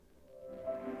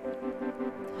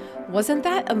Wasn't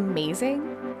that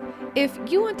amazing? If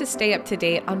you want to stay up to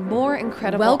date on more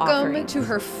incredible Welcome offerings, to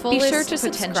her be fullest sure to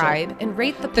potential. subscribe and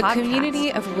rate the The podcast.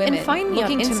 community of women and find me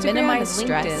looking on to Instagram minimize and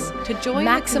stress, LinkedIn to join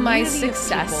maximize the community of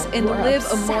success, people and who are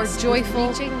live a more obsessed with joyful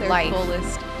reaching their life.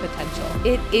 fullest potential.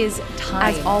 It is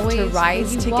time As always, to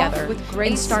rise will you walk together with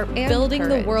grace and start and building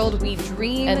courage. the world we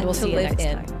dream And we'll to see you live next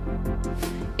in.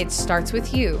 time. It starts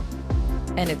with you,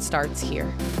 and it starts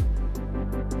here.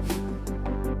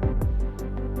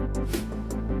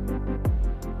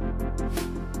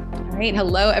 All right,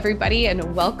 hello everybody,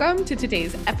 and welcome to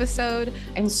today's episode.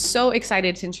 I'm so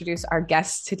excited to introduce our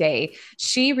guest today.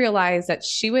 She realized that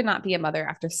she would not be a mother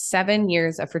after 7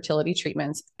 years of fertility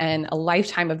treatments and a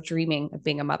lifetime of dreaming of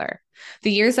being a mother.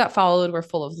 The years that followed were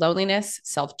full of loneliness,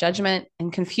 self-judgment,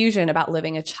 and confusion about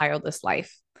living a childless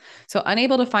life. So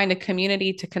unable to find a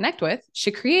community to connect with, she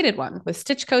created one with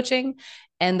Stitch Coaching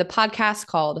and the podcast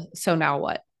called So Now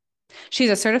What? She's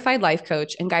a certified life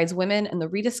coach and guides women in the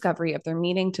rediscovery of their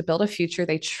meaning to build a future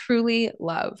they truly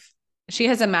love. She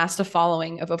has amassed a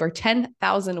following of over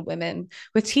 10,000 women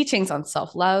with teachings on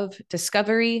self-love,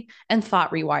 discovery, and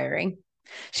thought rewiring.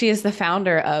 She is the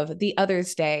founder of The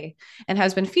Other's Day and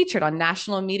has been featured on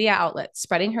national media outlets,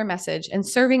 spreading her message and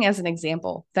serving as an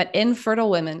example that infertile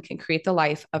women can create the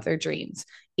life of their dreams,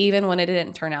 even when it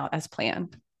didn't turn out as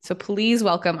planned. So please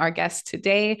welcome our guest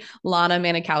today, Lana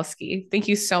Manikowski. Thank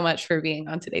you so much for being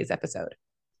on today's episode.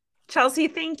 Chelsea,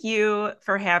 thank you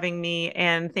for having me,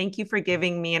 and thank you for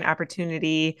giving me an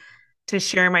opportunity to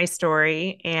share my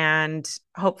story and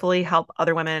hopefully help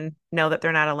other women know that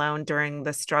they're not alone during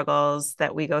the struggles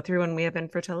that we go through when we have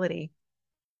infertility.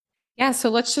 Yeah, so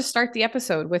let's just start the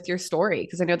episode with your story,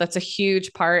 because I know that's a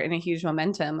huge part and a huge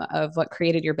momentum of what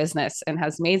created your business and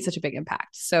has made such a big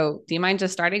impact. So do you mind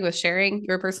just starting with sharing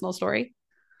your personal story?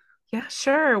 Yeah,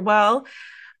 sure. Well,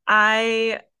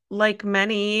 I, like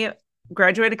many,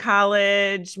 graduated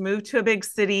college, moved to a big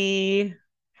city,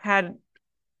 had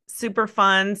super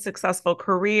fun, successful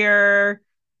career,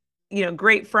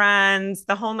 great friends,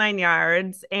 the whole nine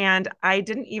yards. And I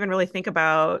didn't even really think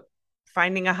about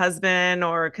finding a husband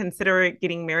or consider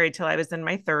getting married till I was in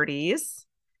my 30s.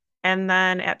 And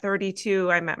then at 32,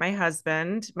 I met my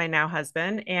husband, my now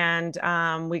husband,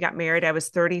 and we got married. I was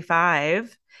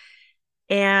 35.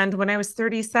 And when I was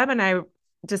 37, I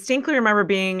distinctly remember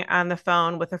being on the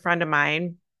phone with a friend of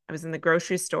mine. I was in the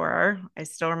grocery store. I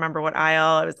still remember what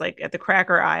aisle. I was like at the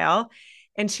cracker aisle.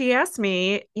 And she asked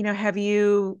me, have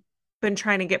you been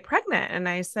trying to get pregnant? And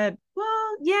I said, well,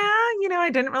 yeah, I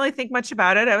didn't really think much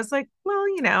about it. I was like, well,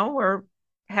 we're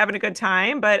having a good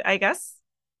time, but I guess,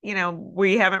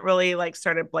 we haven't really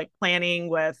started planning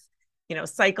with,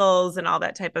 cycles and all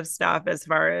that type of stuff as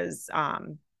far as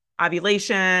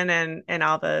ovulation and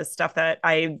all the stuff that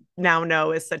I now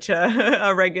know is such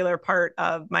a regular part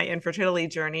of my infertility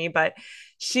journey. But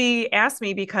she asked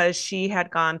me because she had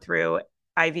gone through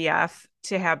IVF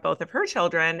to have both of her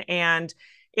children, and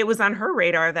it was on her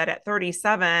radar that at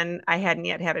 37, I hadn't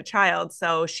yet had a child.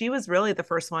 So she was really the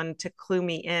first one to clue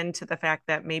me into the fact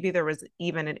that maybe there was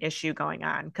even an issue going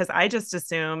on. Because I just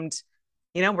assumed,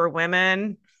 we're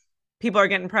women, people are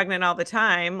getting pregnant all the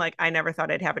time. Like, I never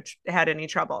thought I'd had any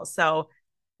trouble. So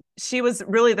she was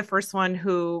really the first one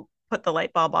who put the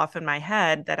light bulb off in my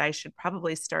head that I should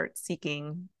probably start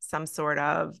seeking some sort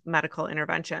of medical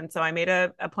intervention. So I made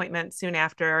an appointment soon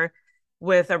after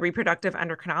with a reproductive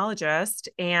endocrinologist,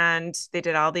 and they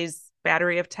did all these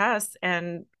battery of tests,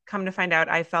 and come to find out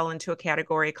I fell into a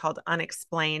category called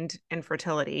unexplained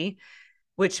infertility,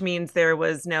 which means there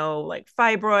was no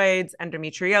fibroids,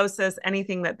 endometriosis,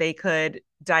 anything that they could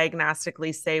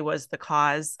diagnostically say was the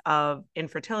cause of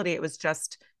infertility. It was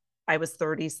just, I was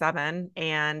 37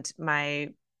 and my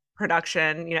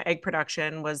production, egg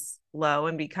production was low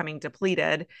and becoming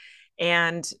depleted.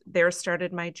 And there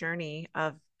started my journey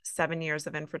of 7 years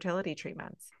of infertility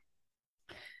treatments.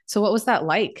 So what was that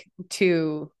like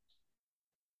to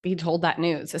be told that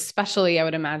news? Especially, I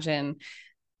would imagine,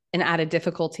 an added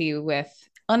difficulty with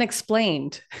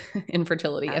unexplained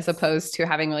infertility, Yes. as opposed to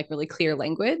having really clear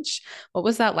language. What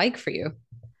was that like for you?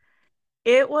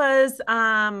 It was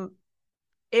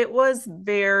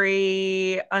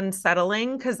very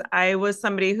unsettling because I was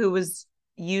somebody who was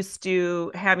used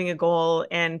to having a goal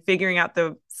and figuring out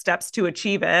the steps to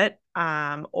achieve it,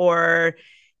 or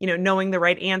knowing the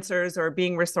right answers or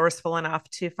being resourceful enough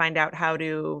to find out how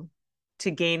to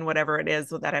gain whatever it is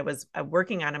that I was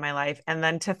working on in my life. And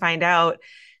then to find out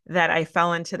that I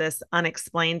fell into this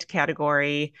unexplained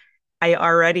category, I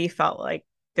already felt like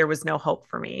there was no hope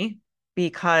for me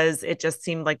because it just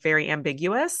seemed very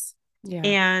ambiguous. Yeah.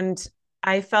 And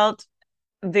I felt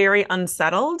very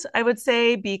unsettled, I would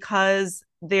say, because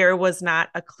there was not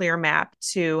a clear map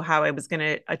to how I was going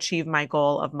to achieve my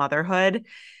goal of motherhood.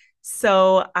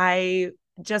 So I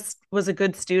just was a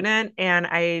good student and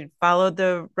I followed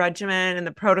the regimen and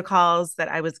the protocols that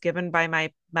I was given by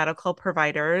my medical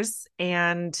providers.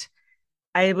 And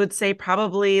I would say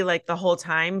probably like the whole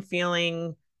time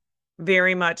feeling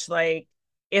very much like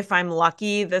if I'm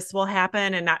lucky, this will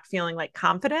happen and not feeling like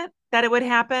confident that it would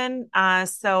happen.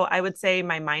 So I would say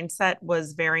my mindset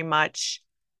was very much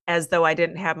as though I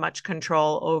didn't have much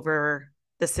control over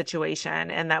the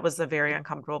situation. And that was a very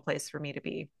uncomfortable place for me to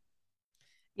be.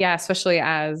 Yeah, especially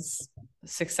as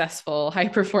successful, high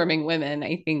performing women,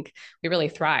 I think we really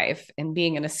thrive in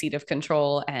being in a seat of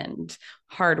control and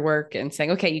hard work and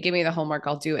saying, okay, you give me the homework,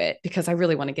 I'll do it because I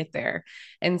really want to get there.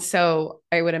 And so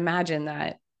I would imagine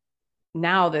that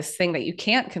now, this thing that you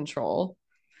can't control,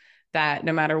 that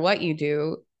no matter what you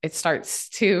do, it starts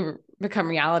to become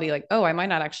reality like, oh, I might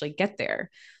not actually get there,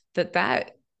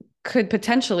 that could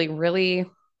potentially really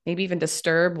maybe even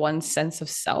disturb one's sense of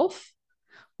self.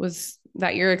 Was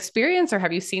that your experience, or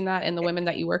have you seen that in the women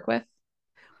that you work with?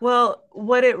 Well,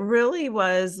 what it really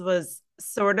was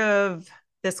sort of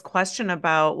this question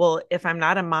about, well, if I'm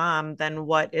not a mom, then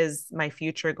what is my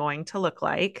future going to look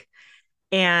like?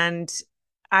 And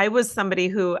I was somebody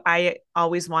who I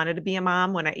always wanted to be a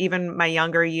mom. When I, even my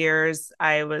younger years,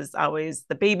 I was always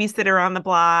the babysitter on the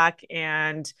block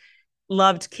and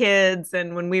loved kids.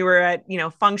 And when we were at,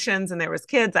 functions and there was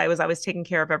kids, I was always taking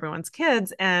care of everyone's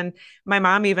kids. And my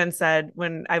mom even said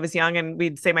when I was young and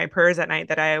we'd say my prayers at night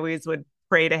that I always would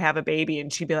pray to have a baby.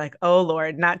 And she'd be like, oh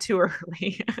Lord, not too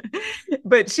early.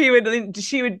 But she would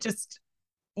just,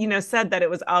 said that it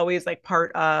was always like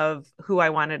part of who I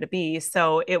wanted to be.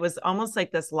 So it was almost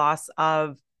like this loss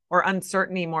of, or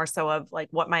uncertainty more so of like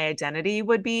what my identity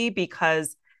would be,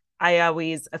 because I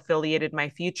always affiliated my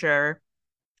future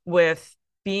with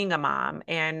being a mom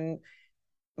and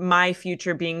my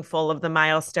future being full of the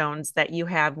milestones that you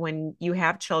have when you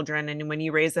have children and when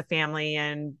you raise a family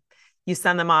and you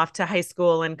send them off to high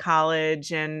school and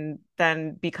college and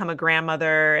then become a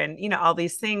grandmother and all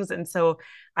these things. And so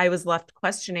I was left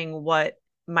questioning what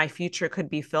my future could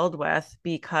be filled with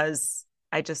because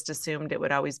I just assumed it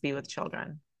would always be with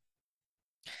children.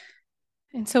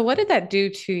 And so, what did that do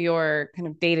to your kind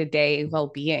of day to day well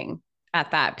being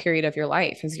at that period of your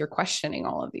life as you're questioning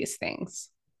all of these things?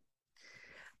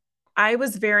 I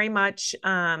was very much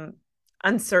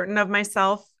uncertain of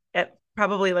myself at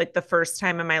probably like the first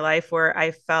time in my life where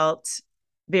I felt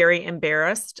very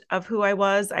embarrassed of who I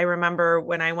was. I remember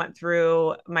when I went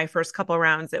through my first couple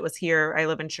rounds, it was here. I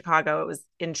live in Chicago. It was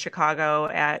in Chicago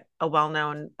at a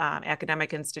well-known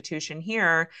academic institution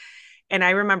here. And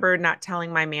I remember not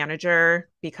telling my manager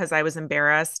because I was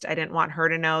embarrassed. I didn't want her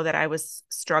to know that I was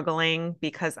struggling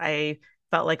because I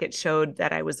felt like it showed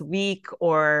that I was weak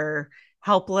or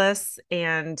helpless.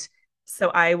 And so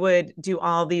I would do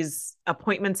all these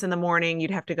appointments in the morning.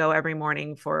 You'd have to go every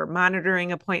morning for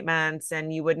monitoring appointments,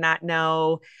 and you would not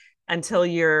know until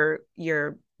your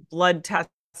blood tests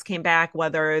came back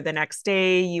whether the next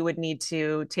day you would need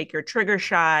to take your trigger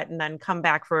shot and then come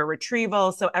back for a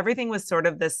retrieval. So everything was sort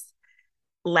of this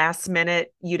last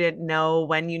minute. You didn't know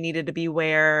when you needed to be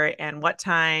where and what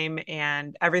time,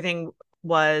 and everything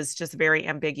was just very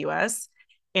ambiguous.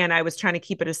 And I was trying to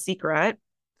keep it a secret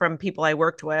from people I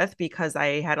worked with because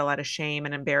I had a lot of shame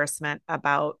and embarrassment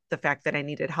about the fact that I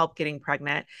needed help getting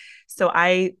pregnant. So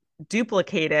I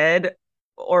duplicated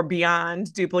or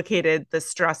beyond duplicated the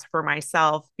stress for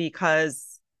myself,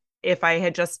 because if I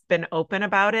had just been open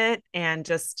about it and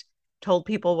just told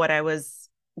people what I was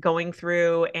going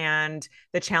through and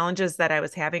the challenges that I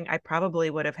was having, I probably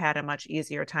would have had a much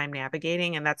easier time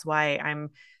navigating. And that's why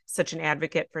I'm such an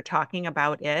advocate for talking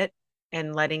about it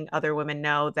and letting other women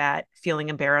know that feeling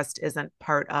embarrassed isn't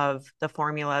part of the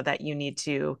formula that you need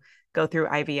to go through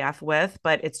IVF with,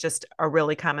 but it's just a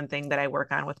really common thing that I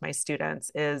work on with my students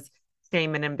is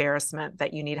shame and embarrassment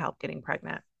that you need help getting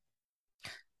pregnant.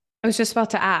 I was just about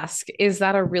to ask, is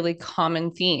that a really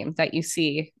common theme that you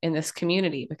see in this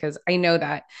community? Because I know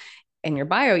that in your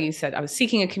bio, you said I was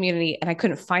seeking a community and I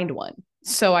couldn't find one.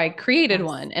 So I created Yes.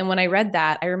 one. And when I read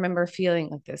that, I remember feeling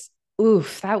like this,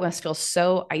 oof, that must feel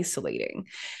so isolating.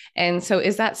 And so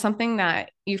is that something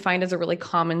that you find as a really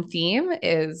common theme,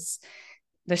 is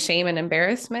the shame and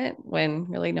embarrassment when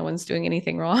really no one's doing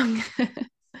anything wrong?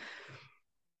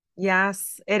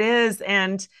 Yes, it is.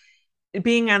 And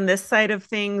being on this side of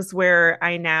things where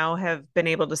I now have been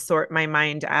able to sort my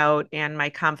mind out and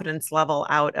my confidence level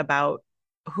out about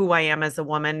who I am as a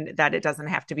woman, that it doesn't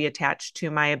have to be attached to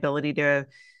my ability to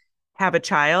have a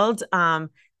child.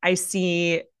 I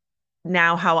see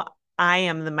now how I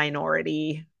am the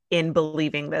minority in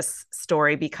believing this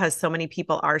story, because so many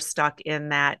people are stuck in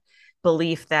that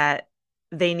belief that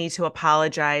they need to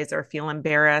apologize or feel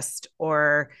embarrassed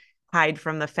or hide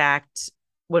from the fact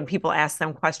when people ask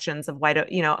them questions of why don't,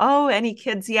 oh, any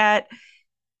kids yet?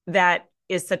 That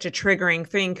is such a triggering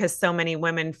thing, because so many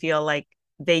women feel like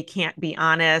they can't be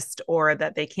honest, or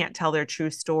that they can't tell their true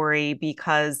story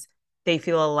because they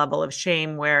feel a level of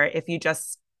shame, where if you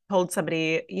just told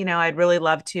somebody, I'd really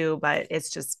love to, but it's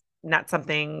just not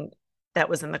something that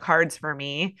was in the cards for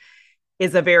me,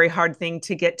 is a very hard thing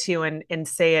to get to and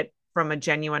say it from a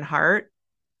genuine heart.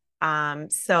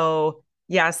 So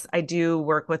yes, I do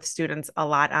work with students a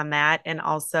lot on that. And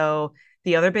also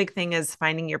the other big thing is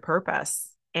finding your purpose.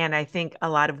 And I think a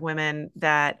lot of women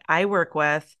that I work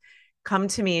with come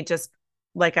to me, just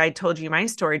like I told you my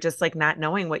story, just like not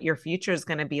knowing what your future is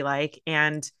going to be like.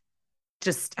 And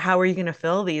just how are you going to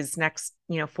fill these next,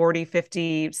 40,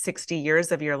 50, 60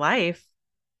 years of your life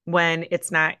when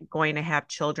it's not going to have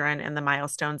children and the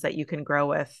milestones that you can grow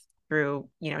with through,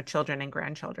 children and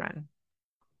grandchildren.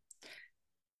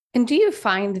 And do you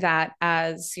find that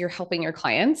as you're helping your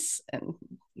clients and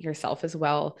yourself as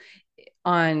well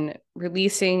on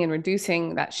releasing and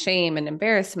reducing that shame and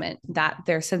embarrassment, that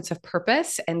their sense of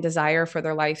purpose and desire for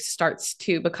their life starts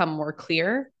to become more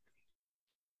clear?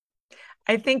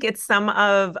 I think it's some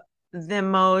of the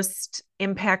most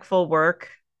impactful work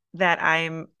that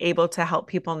I'm able to help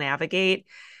people navigate,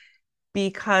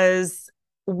 because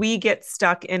we get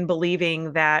stuck in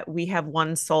believing that we have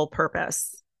one sole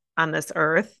purpose on this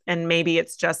earth. And maybe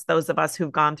it's just those of us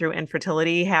who've gone through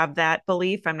infertility have that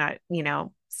belief. I'm not,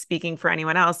 speaking for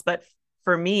anyone else, but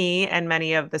for me and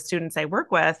many of the students I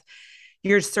work with,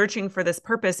 you're searching for this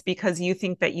purpose because you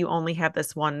think that you only have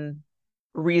this one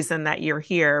reason that you're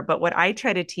here. But what I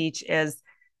try to teach is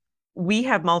we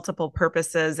have multiple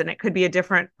purposes, and it could be a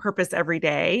different purpose every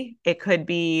day. It could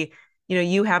be,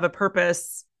 you have a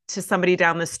purpose to somebody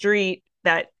down the street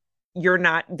that you're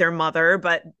not their mother,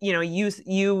 but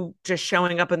you just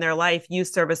showing up in their life, you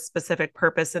serve a specific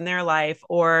purpose in their life,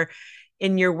 or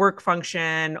in your work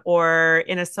function, or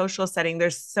in a social setting.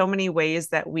 There's so many ways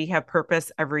that we have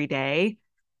purpose every day.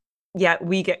 Yet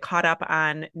we get caught up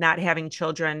on not having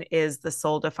children is the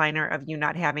sole definer of you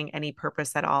not having any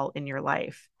purpose at all in your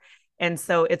life. And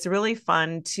so it's really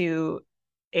fun to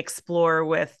explore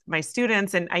with my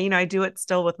students. And I do it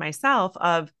still with myself,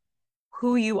 of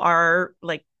who you are,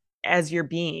 like, as your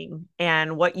being,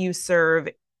 and what you serve,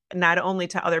 not only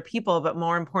to other people, but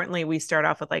more importantly, we start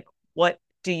off with, like, what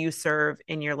do you serve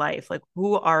in your life? Like,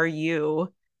 who are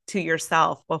you to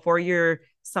yourself? Before you're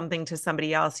something to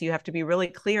somebody else, you have to be really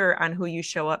clear on who you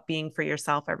show up being for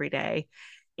yourself every day.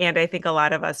 And I think a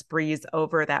lot of us breeze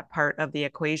over that part of the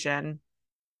equation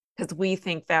because we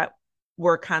think that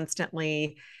we're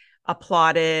constantly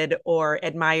applauded or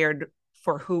admired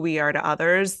for who we are to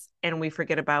others, and we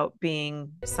forget about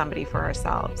being somebody for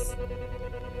ourselves.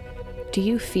 Do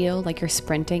you feel like you're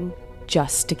sprinting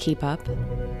just to keep up?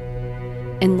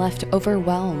 And left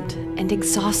overwhelmed and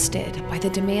exhausted by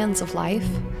the demands of life?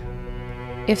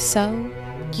 If so,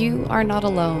 you are not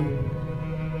alone.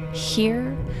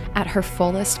 Here, at Her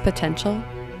Fullest Potential,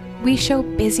 we show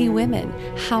busy women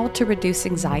how to reduce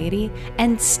anxiety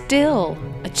and still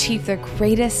achieve their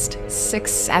greatest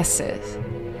successes.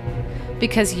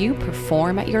 Because you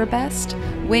perform at your best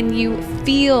when you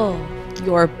feel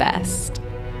your best.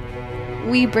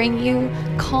 We bring you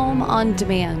Calm on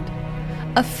Demand,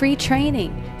 a free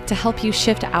training to help you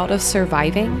shift out of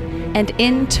surviving and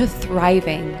into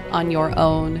thriving on your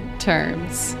own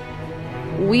terms.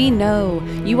 We know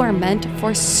you are meant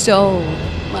for so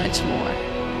much more.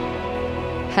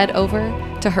 Head over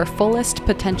to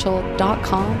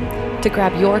herfullestpotential.com to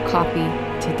grab your copy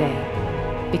today,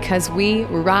 because we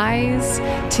rise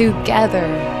together.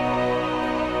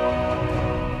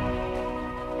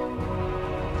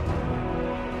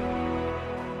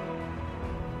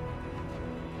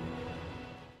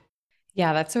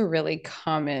 Yeah, that's a really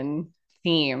common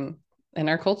theme in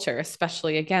our culture,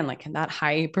 especially again, like in that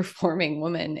high performing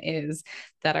woman, is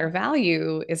that our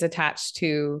value is attached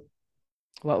to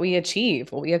what we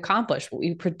achieve, what we accomplish, what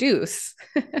we produce.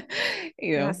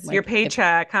 Yes, Like your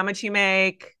paycheck, how much you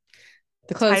make,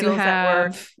 the clothes you titles at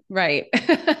work. have, right?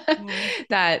 Yeah.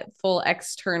 That full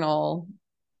external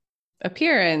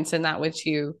appearance and that which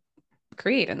you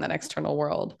create in that external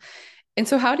world. And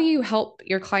so, how do you help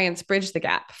your clients bridge the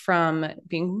gap from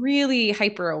being really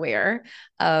hyper aware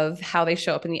of how they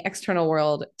show up in the external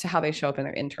world to how they show up in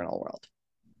their internal world?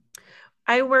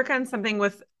 I work on something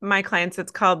with my clients.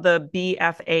 It's called the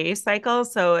BFA cycle.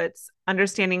 So it's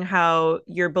understanding how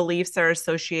your beliefs are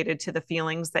associated to the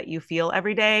feelings that you feel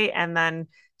every day, and then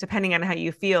depending on how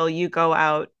you feel, you go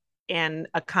out and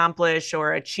accomplish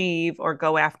or achieve or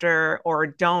go after or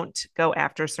don't go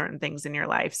after certain things in your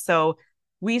life. So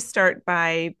we start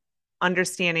by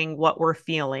understanding what we're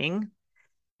feeling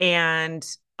and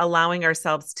allowing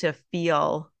ourselves to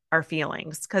feel our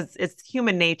feelings, because it's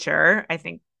human nature. I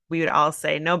think we would all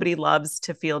say nobody loves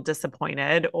to feel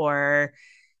disappointed or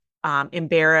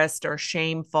embarrassed or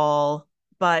shameful.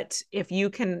 But if you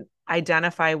can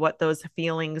identify what those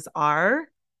feelings are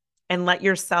and let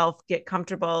yourself get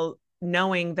comfortable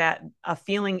knowing that a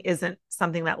feeling isn't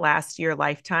something that lasts your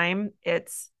lifetime,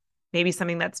 it's maybe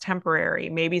something that's temporary,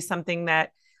 maybe something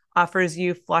that offers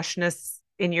you flushness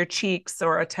in your cheeks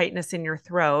or a tightness in your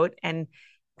throat, and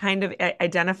kind of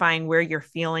identifying where you're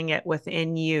feeling it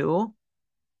within you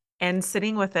and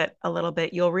sitting with it a little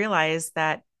bit, you'll realize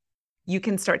that you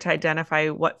can start to identify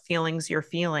what feelings you're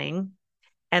feeling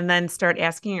and then start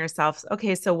asking yourself,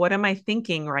 okay, so what am I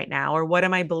thinking right now? Or what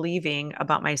am I believing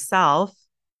about myself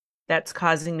that's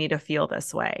causing me to feel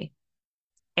this way?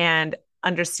 And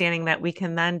understanding that we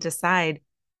can then decide,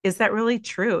 is that really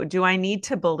true? Do I need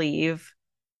to believe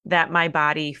that my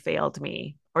body failed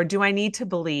me? Or do I need to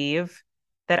believe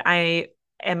that I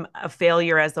am a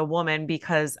failure as a woman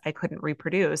because I couldn't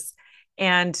reproduce?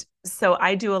 And so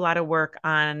I do a lot of work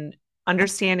on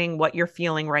understanding what you're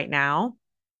feeling right now,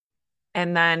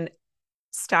 and then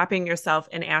stopping yourself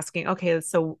and asking, okay,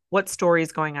 so what story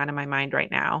is going on in my mind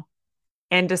right now?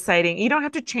 And deciding, you don't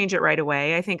have to change it right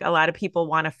away. I think a lot of people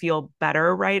want to feel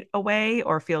better right away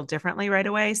or feel differently right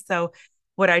away. So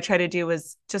what I try to do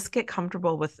is just get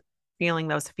comfortable with feeling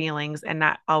those feelings and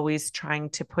not always trying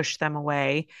to push them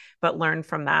away, but learn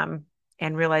from them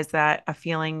and realize that a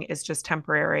feeling is just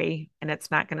temporary and it's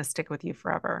not going to stick with you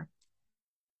forever.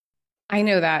 I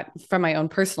know that from my own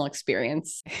personal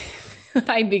experience.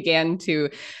 I began to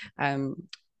um,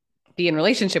 be in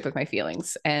relationship with my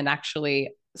feelings and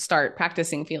actually start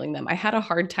practicing feeling them. I had a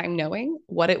hard time knowing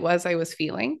what it was I was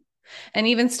feeling. And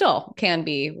even still can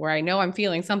be where I know I'm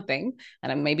feeling something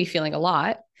and I'm maybe feeling a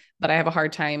lot, but I have a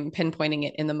hard time pinpointing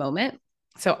it in the moment.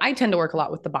 So I tend to work a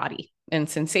lot with the body and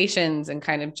sensations and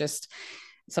kind of just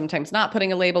sometimes not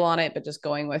putting a label on it, but just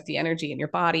going with the energy in your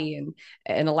body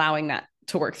and allowing that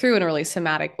to work through in a really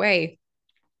somatic way.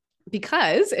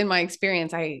 Because in my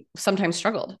experience, I sometimes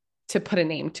struggled to put a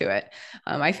name to it.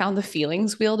 I found the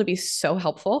feelings wheel to be so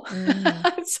helpful.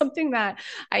 It's something that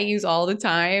I use all the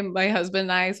time. My husband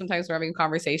and I, sometimes we're having a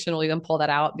conversation, we'll even pull that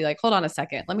out and be like, hold on a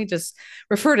second, let me just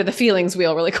refer to the feelings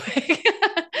wheel really quick.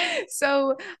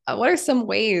 So what are some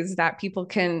ways that people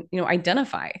can,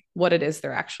 identify what it is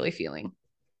they're actually feeling?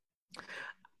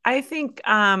 I think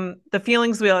the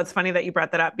feelings wheel, it's funny that you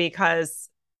brought that up because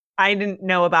I didn't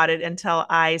know about it until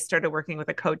I started working with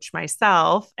a coach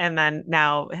myself and then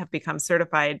now have become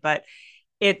certified. But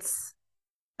it's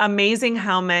amazing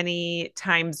how many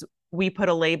times we put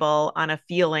a label on a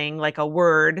feeling, like a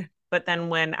word, but then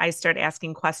when I start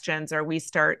asking questions or we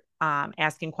start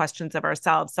asking questions of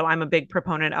ourselves. So I'm a big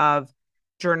proponent of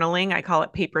journaling. I call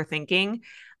it paper thinking,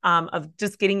 of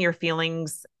just getting your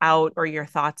feelings out or your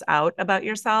thoughts out about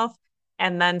yourself,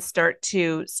 and then start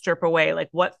to strip away like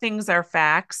what things are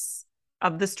facts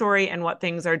of the story and what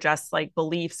things are just like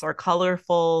beliefs or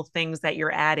colorful things that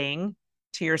you're adding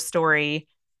to your story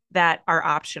that are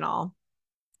optional.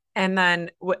 And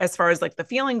then as far as like the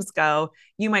feelings go,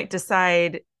 you might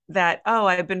decide that, oh,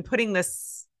 I've been putting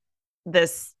this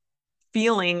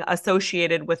feeling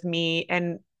associated with me,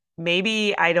 and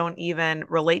maybe I don't even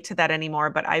relate to that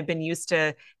anymore, but I've been used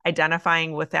to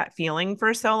identifying with that feeling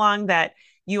for so long that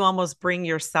you almost bring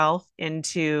yourself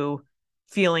into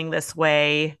feeling this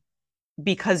way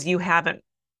because you haven't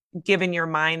given your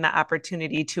mind the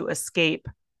opportunity to escape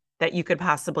that you could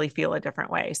possibly feel a different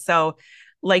way. So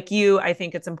like you, I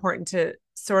think it's important to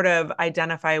sort of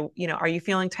identify, are you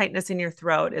feeling tightness in your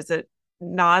throat? Is it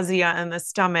nausea in the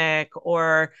stomach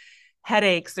or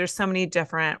headaches? There's so many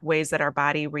different ways that our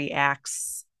body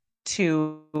reacts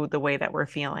to the way that we're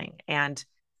feeling, and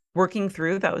working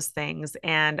through those things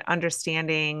and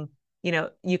understanding,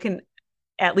 you can,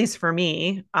 at least for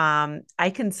me,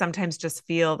 I can sometimes just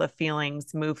feel the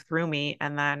feelings move through me,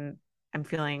 and then I'm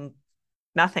feeling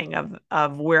nothing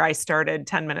of where I started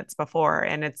 10 minutes before.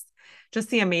 And it's just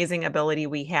the amazing ability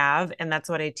we have. And that's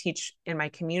what I teach in my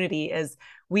community is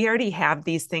we already have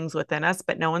these things within us,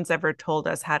 but no one's ever told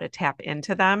us how to tap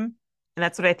into them. And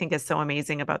that's what I think is so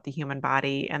amazing about the human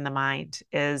body and the mind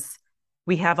is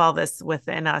we have all this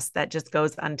within us that just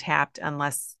goes untapped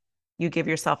unless you give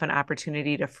yourself an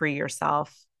opportunity to free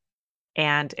yourself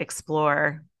and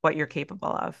explore what you're capable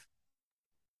of.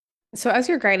 So as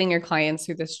you're guiding your clients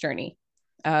through this journey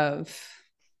of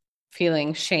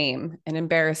feeling shame and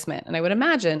embarrassment. And I would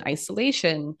imagine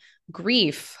isolation,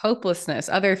 grief, hopelessness,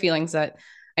 other feelings that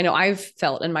I know I've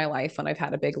felt in my life when I've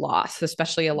had a big loss,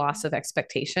 especially a loss of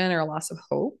expectation or a loss of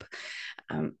hope,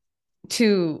 um,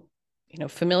 to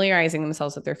familiarizing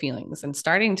themselves with their feelings and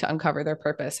starting to uncover their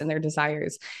purpose and their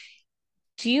desires.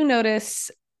 Do you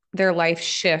notice their life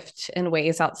shift in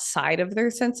ways outside of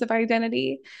their sense of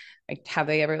identity? Like, have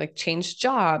they ever changed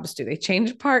jobs? Do they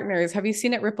change partners? Have you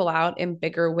seen it ripple out in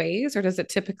bigger ways, or does it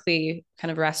typically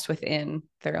kind of rest within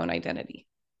their own identity?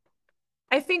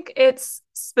 I think it's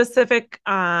specific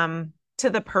to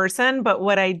the person, but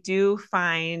what I do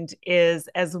find is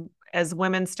as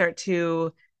women start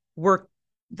to work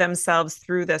themselves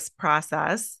through this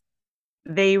process,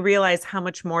 they realize how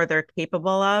much more they're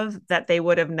capable of that they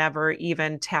would have never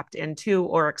even tapped into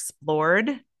or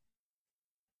explored.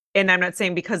 And I'm not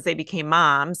saying because they became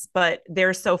moms, but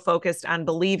they're so focused on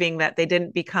believing that they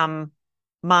didn't become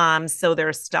moms, so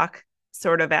they're stuck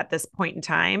sort of at this point in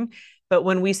time. But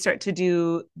when we start to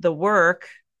do the work,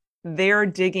 they're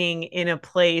digging in a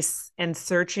place and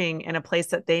searching in a place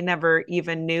that they never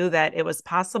even knew that it was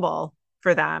possible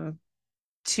for them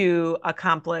to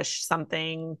accomplish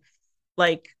something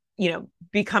like,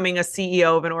 becoming a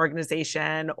CEO of an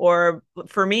organization. Or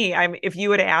for me, if you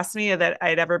would have asked me that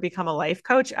I'd ever become a life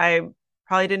coach, I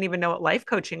probably didn't even know what life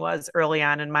coaching was early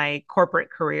on in my corporate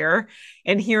career.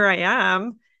 And here I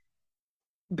am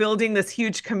building this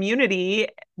huge community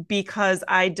because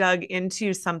I dug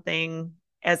into something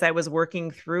as I was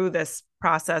working through this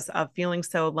process of feeling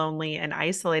so lonely and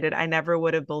isolated. I never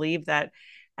would have believed that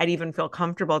I'd even feel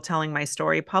comfortable telling my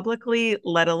story publicly,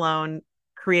 let alone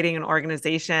creating an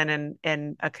organization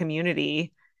and a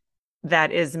community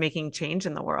that is making change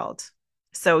in the world.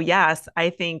 So yes, I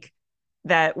think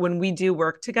that when we do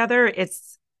work together,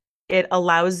 it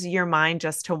allows your mind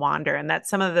just to wander. And that's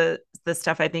some of the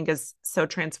stuff I think is so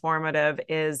transformative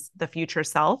is the future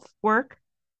self work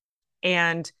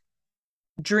and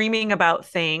dreaming about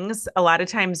things. A lot of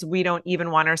times we don't even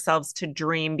want ourselves to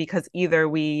dream because either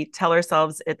we tell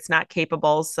ourselves it's not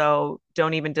capable, so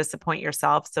don't even disappoint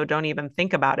yourself, so don't even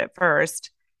think about it first.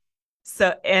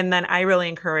 So, and then I really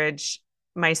encourage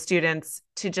my students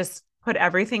to just put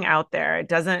everything out there.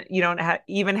 You don't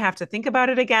even have to think about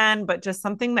it again, but just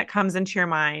something that comes into your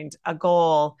mind, a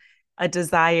goal, a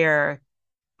desire,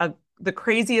 the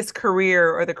craziest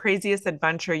career or the craziest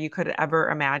adventure you could ever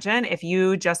imagine. If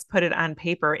you just put it on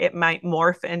paper, it might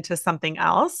morph into something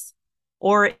else,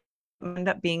 or it end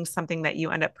up being something that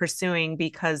you end up pursuing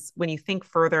because when you think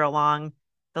further along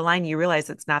the line, you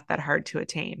realize it's not that hard to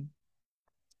attain.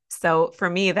 So for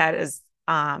me, that is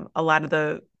a lot of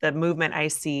the movement I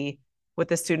see with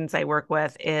the students I work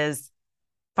with is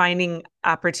finding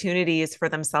opportunities for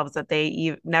themselves that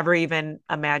they never even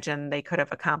imagined they could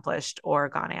have accomplished or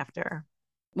gone after.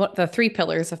 Well, the three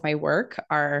pillars of my work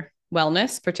are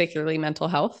wellness, particularly mental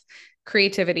health,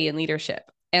 creativity, and leadership.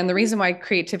 And the reason why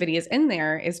creativity is in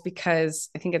there is because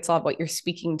I think it's all what you're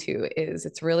speaking to is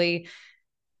it's really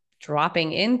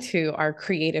dropping into our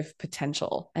creative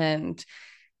potential. And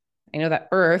I know that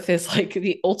Earth is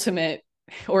the ultimate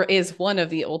or is one of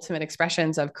the ultimate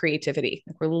expressions of creativity.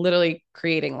 We're literally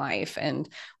creating life and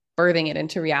birthing it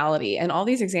into reality. And all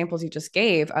these examples you just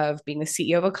gave of being the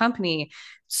CEO of a company,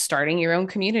 starting your own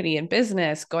community and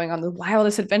business, going on the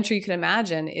wildest adventure you can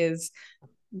imagine is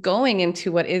going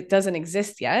into what it doesn't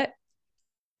exist yet,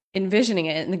 envisioning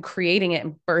it and then creating it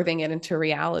and birthing it into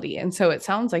reality. And so it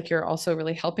sounds like you're also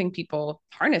really helping people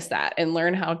harness that and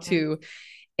learn how to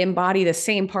embody the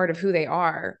same part of who they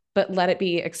are, but let it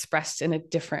be expressed in a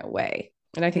different way.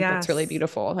 And I think that's really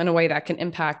beautiful in a way that can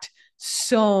impact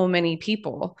so many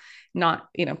people, not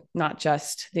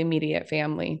just the immediate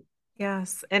family.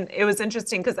 Yes. And it was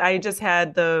interesting because I just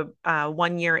had the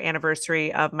 1 year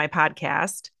anniversary of my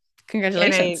podcast.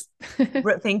 Congratulations.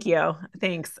 Thank you.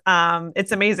 Thanks.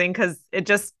 It's amazing because it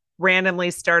just randomly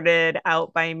started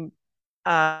out by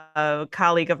a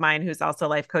colleague of mine who's also a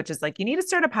life coach is like, you need to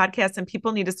start a podcast and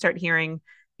people need to start hearing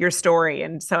your story.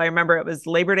 And so I remember it was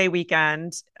Labor Day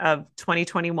weekend of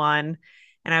 2021.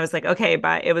 And I was like, okay,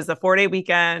 but it was a 4-day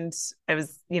weekend. I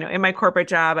was, in my corporate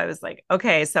job. I was like,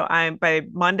 okay, so by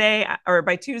Monday or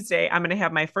by Tuesday, I'm going to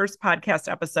have my first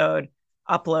podcast episode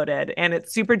uploaded and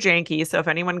it's super janky. So if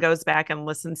anyone goes back and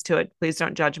listens to it, please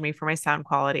don't judge me for my sound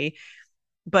quality.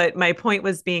 But my point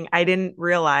was I didn't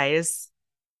realize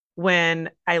when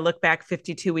I look back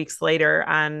 52 weeks later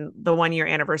on the 1 year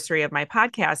anniversary of my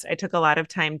podcast, I took a lot of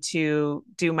time to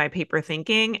do my paper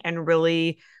thinking and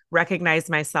really recognize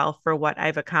myself for what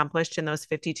I've accomplished in those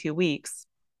 52 weeks.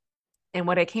 And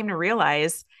what I came to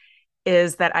realize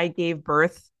is that I gave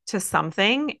birth to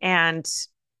something and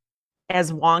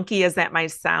as wonky as that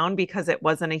might sound, because it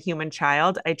wasn't a human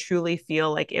child, I truly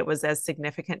feel like it was as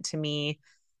significant to me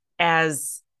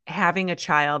as having a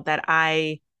child, that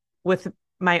I, with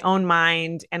my own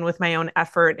mind and with my own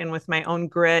effort and with my own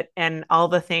grit and all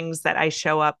the things that I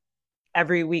show up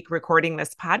every week recording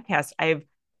this podcast, I've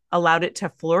allowed it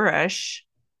to flourish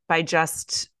by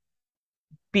just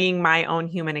being my own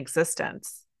human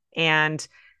existence. And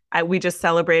we just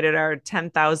celebrated our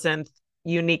 10,000th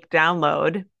unique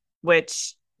download,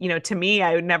 which, to me,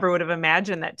 I never would have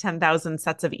imagined that 10,000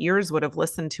 sets of ears would have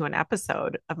listened to an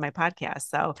episode of my podcast.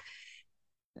 So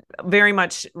very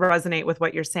much resonate with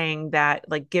what you're saying, that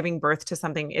like giving birth to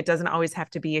something, it doesn't always have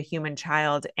to be a human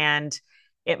child. And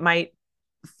it might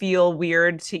feel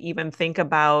weird to even think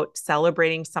about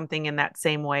celebrating something in that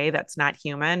same way that's not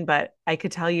human. But I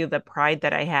could tell you the pride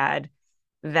that I had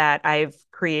that I've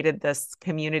created this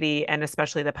community, and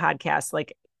especially the podcast.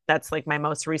 Like, that's like my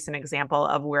most recent example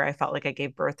of where I felt like I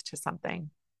gave birth to something.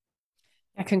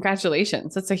 Yeah,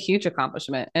 congratulations. That's a huge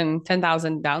accomplishment. And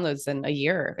 10,000 downloads in a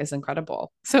year is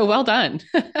incredible. So well done.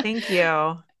 Thank you.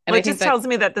 Well, And I it think just tells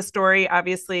me that the story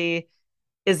obviously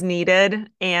is needed,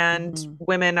 and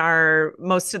women are,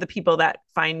 most of the people that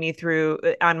find me through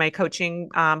on my coaching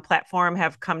platform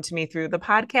have come to me through the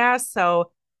podcast.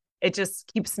 So it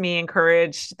just keeps me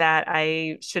encouraged that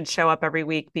I should show up every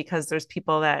week, because there's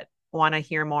people that want to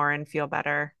hear more and feel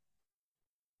better.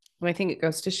 I think it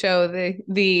goes to show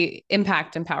the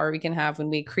impact and power we can have when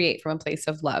we create from a place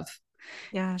of love.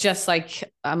 Yes. Just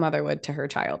like a mother would to her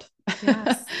child.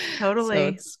 Yes, totally. So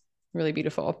it's really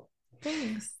beautiful.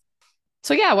 Thanks.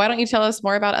 So yeah, why don't you tell us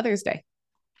more about Others Day?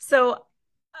 So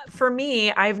for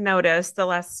me, I've noticed the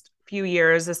last few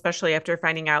years, especially after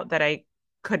finding out that I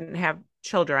couldn't have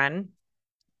children,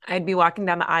 I'd be walking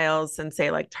down the aisles and say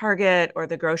like Target or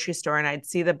the grocery store, and I'd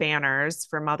see the banners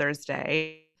for Mother's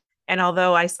Day. And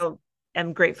although I still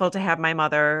am grateful to have my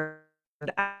mother,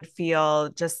 I feel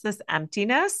just this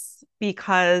emptiness,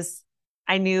 because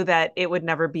I knew that it would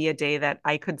never be a day that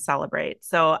I could celebrate.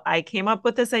 So I came up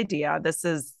with this idea. This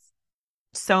is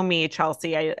so me,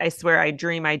 Chelsea. I swear I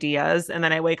dream ideas, and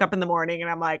then I wake up in the morning and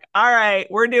I'm like, all right,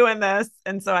 we're doing this.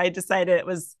 And so I decided it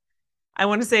was, I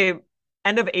want to say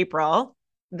end of April,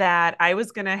 that I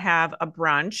was going to have a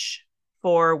brunch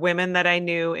for women that I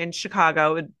knew in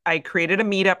Chicago. I created a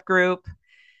meetup group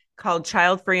called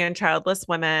Child Free and Childless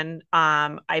Women.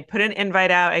 I put an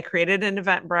invite out. I created an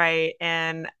Eventbrite,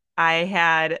 and I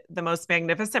had the most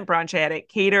magnificent brunch. I had it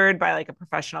catered by like a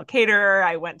professional caterer.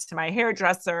 I went to my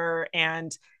hairdresser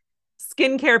and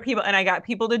skincare people, and I got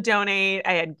people to donate.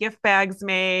 I had gift bags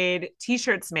made,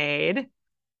 t-shirts made,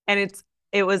 and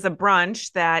it was a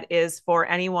brunch that is for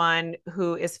anyone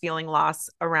who is feeling loss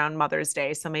around Mother's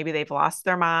Day. So maybe they've lost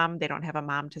their mom, they don't have a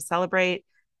mom to celebrate.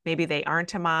 Maybe they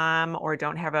aren't a mom or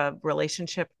don't have a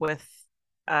relationship with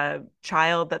a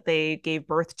child that they gave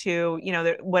birth to,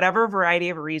 whatever variety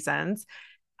of reasons.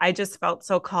 I just felt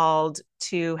so called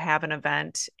to have an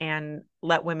event and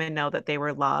let women know that they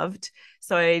were loved.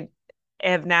 So I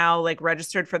have now like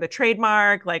registered for the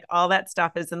trademark, like all that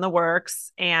stuff is in the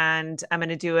works, and I'm going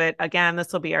to do it again.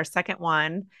 This will be our second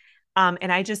one.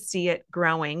 And I just see it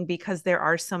growing, because there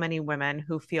are so many women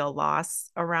who feel loss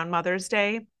around Mother's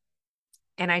Day.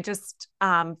 And I just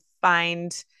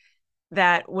find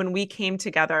that when we came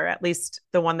together, at least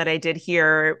the one that I did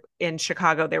here in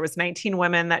Chicago, there was 19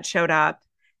 women that showed up,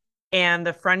 and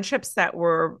the friendships that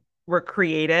were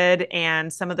created,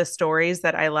 and some of the stories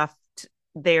that I left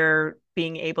there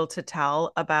being able to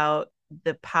tell about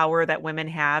the power that women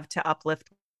have to uplift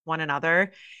one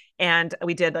another. And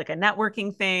we did like a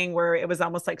networking thing where it was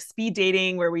almost like speed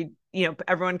dating, where we,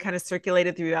 everyone kind of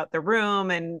circulated throughout the room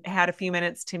and had a few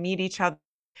minutes to meet each other.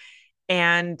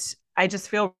 And I just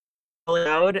feel really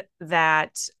proud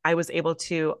that I was able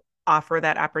to offer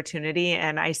that opportunity.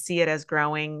 And I see it as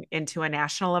growing into a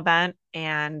national event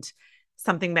and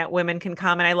something that women can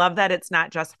come. And I love that it's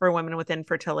not just for women with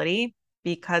infertility,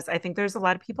 because I think there's a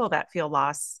lot of people that feel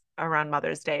loss around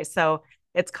Mother's Day. So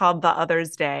it's called the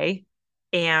Others Day,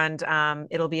 and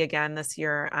it'll be again this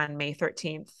year on May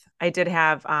 13th. I did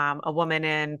have a woman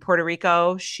in Puerto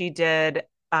Rico. She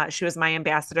was my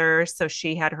ambassador. So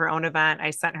she had her own event. I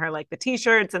sent her like the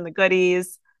t-shirts and the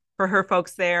goodies for her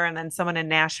folks there. And then someone in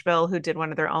Nashville who did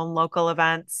one of their own local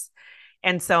events.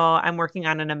 And so I'm working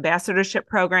on an ambassadorship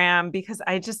program, because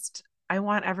I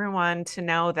want everyone to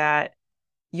know that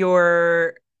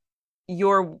your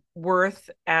worth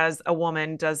as a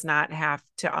woman does not have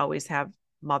to always have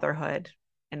motherhood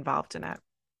involved in it.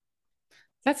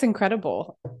 That's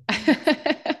incredible.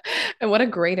 And what a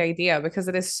great idea, because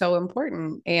it is so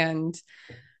important. And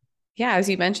yeah, as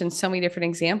you mentioned, so many different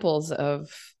examples of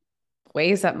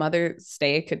ways that Mother's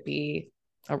Day could be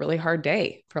a really hard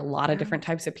day for a lot of different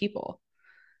types of people.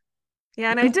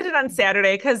 Yeah. And I did it on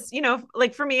Saturday because,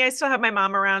 like for me, I still have my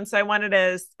mom around. So I wanted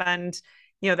to spend,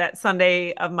 that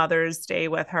Sunday of Mother's Day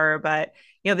with her. But,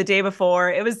 the day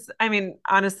before it was, I mean,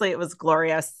 honestly, it was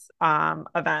glorious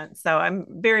event. So I'm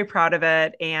very proud of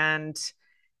it. And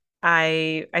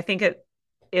I think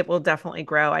it will definitely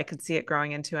grow. I could see it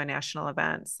growing into a national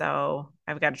event. So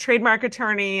I've got a trademark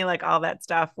attorney, like all that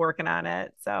stuff working on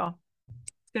it. So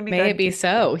it's going to be May good. it be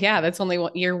so. Yeah, that's only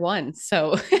year one.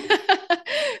 So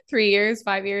 3 years,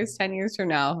 5 years, 10 years from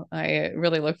now, I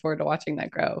really look forward to watching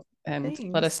that grow, and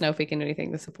let us Thanks. know if we can do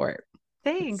anything to support.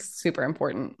 It's Thanks. super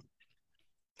important.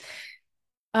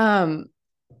 Um,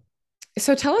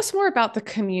 so tell us more about the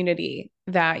community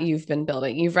that you've been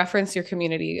building. You've referenced your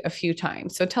community a few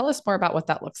times. So tell us more about what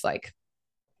that looks like.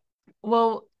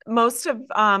 Well, most of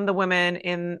the women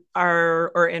in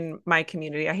my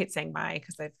community, I hate saying my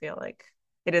because I feel like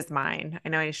it is mine. I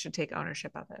know I should take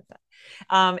ownership of it,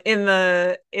 but in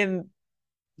the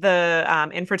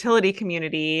infertility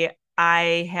community,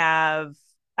 I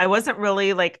wasn't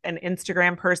really like an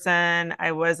Instagram person.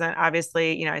 I wasn't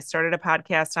obviously, I started a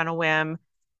podcast on a whim.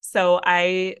 So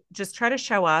I just try to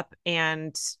show up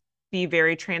and be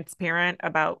very transparent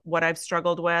about what I've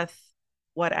struggled with,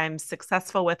 what I'm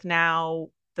successful with now,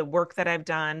 the work that I've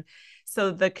done.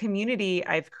 So the community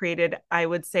I've created, I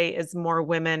would say, is more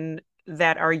women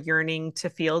that are yearning to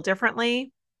feel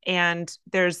differently. And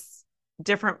there's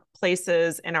different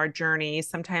places in our journey.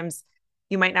 Sometimes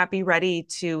you might not be ready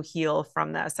to heal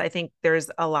from this. I think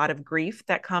there's a lot of grief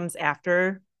that comes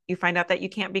after you find out that you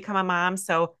can't become a mom.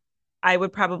 So I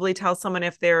would probably tell someone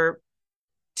if they're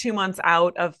 2 months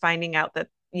out of finding out that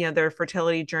their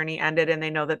fertility journey ended and they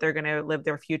know that they're going to live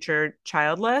their future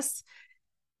childless,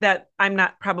 that I'm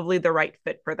not probably the right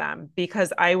fit for them,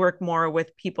 because I work more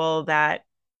with people that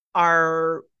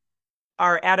are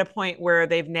at a point where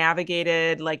they've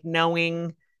navigated, like,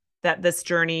 knowing that this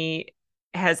journey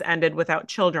has ended without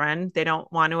children. They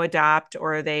don't want to adopt,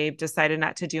 or they've decided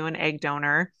not to do an egg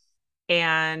donor,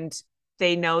 and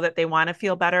they know that they want to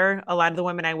feel better. A lot of the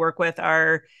women I work with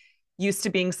are used to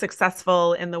being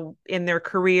successful in their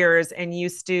careers and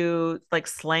used to like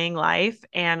slaying life,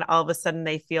 and all of a sudden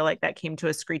they feel like that came to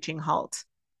a screeching halt.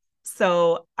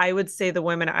 So I would say the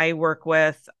women I work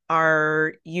with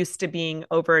are used to being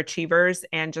overachievers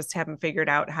and just haven't figured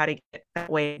out how to get that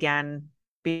way again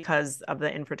because of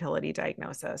the infertility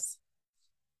diagnosis.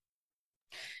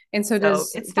 And so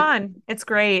It's fun. It's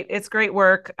great. It's great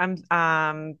work.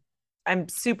 I'm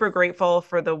super grateful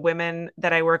for the women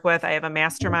that I work with. I have a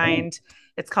mastermind.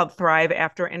 It's called Thrive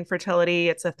After Infertility.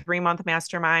 It's a 3-month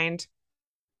mastermind.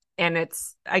 And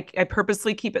I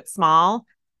purposely keep it small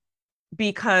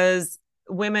because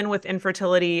women with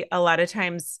infertility a lot of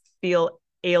times feel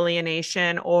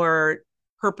alienation or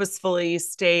purposefully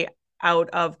stay out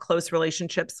of close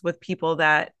relationships with people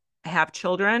that have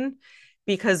children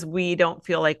because we don't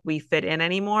feel like we fit in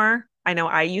anymore. I know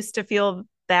I used to feel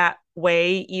that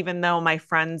way, even though my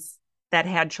friends that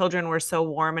had children were so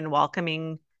warm and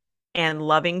welcoming and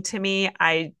loving to me.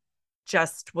 I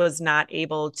just was not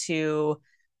able to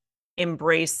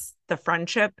embrace the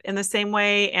friendship in the same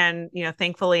way. And,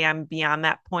 thankfully I'm beyond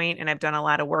that point, and I've done a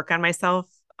lot of work on myself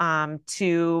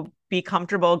to be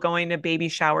comfortable going to baby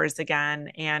showers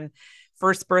again, and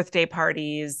first birthday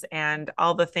parties, and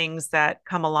all the things that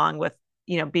come along with,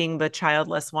 being the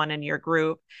childless one in your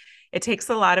group. It takes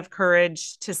a lot of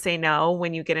courage to say no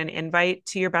when you get an invite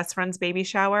to your best friend's baby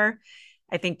shower.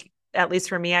 I think, at least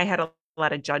for me, I had a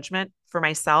lot of judgment for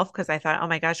myself because I thought, oh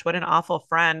my gosh, what an awful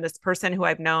friend. This person who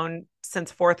I've known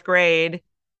since fourth grade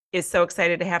is so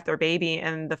excited to have their baby.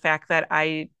 And the fact that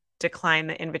I declined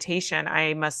the invitation,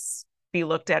 I must be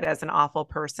looked at as an awful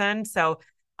person. So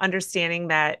understanding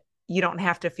that you don't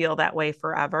have to feel that way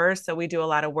forever. So we do a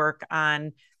lot of work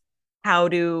on how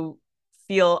to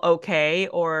feel okay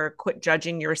or quit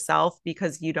judging yourself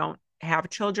because you don't have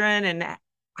children, and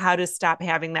how to stop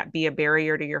having that be a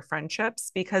barrier to your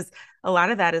friendships, because a lot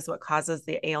of that is what causes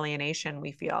the alienation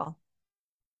we feel.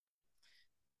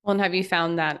 Well, and have you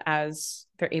found that as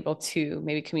they're able to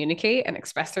maybe communicate and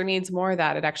express their needs more,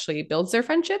 that it actually builds their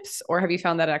friendships? Or have you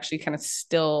found that it actually kind of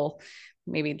still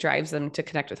maybe drives them to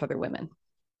connect with other women?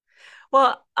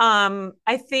 Well,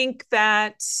 I think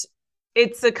that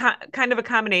it's a kind of a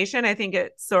combination. I think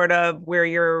it's sort of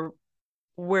where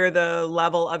the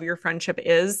level of your friendship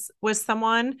is with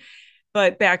someone.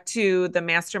 But back to the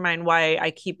mastermind, why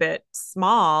I keep it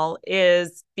small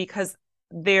is because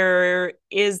there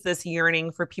is this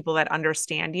yearning for people that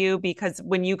understand you. Because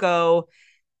when you go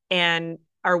and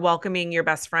are welcoming your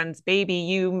best friend's baby,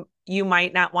 you you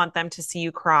might not want them to see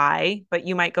you cry, but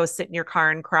you might go sit in your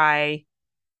car and cry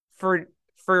for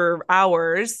for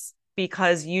hours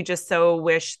because you just so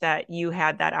wish that you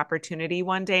had that opportunity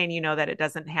one day and you know that it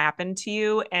doesn't happen to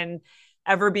you. And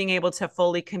ever being able to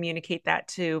fully communicate that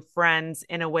to friends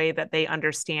in a way that they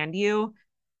understand you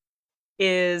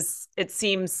is, it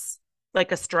seems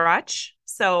like a stretch.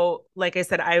 So, like I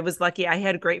said, I was lucky. I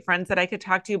had great friends that I could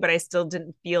talk to, but I still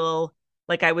didn't feel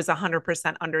like I was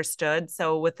 100% understood.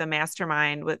 So, with the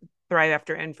mastermind, with Thrive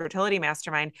After Infertility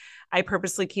Mastermind, I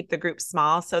purposely keep the group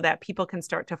small so that people can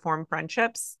start to form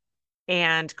friendships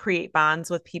and create bonds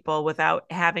with people without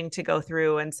having to go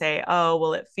through and say, oh,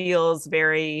 well, it feels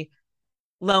very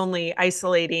lonely,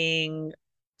 isolating,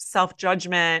 self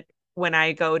judgment when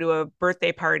I go to a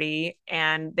birthday party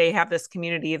and they have this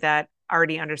community that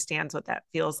already understands what that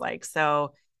feels like.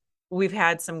 So we've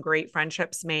had some great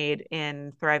friendships made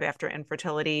in Thrive After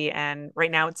Infertility. And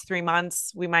right now it's 3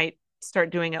 months. We might start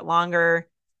doing it longer,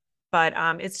 but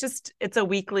it's a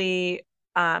weekly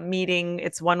meeting.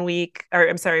 It's 1 week, or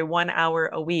I'm sorry, 1 hour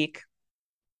a week.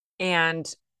 And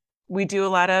we do a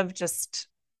lot of just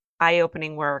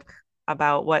eye-opening work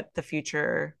about what the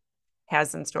future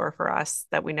has in store for us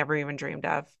that we never even dreamed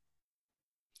of.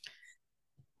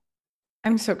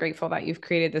 I'm so grateful that you've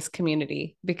created this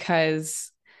community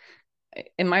because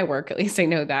in my work, at least I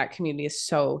know that community is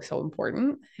so, so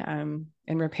important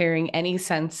in repairing any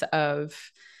sense of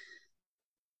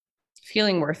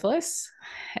feeling worthless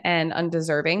and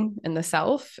undeserving in the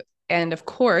self. And of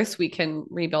course, we can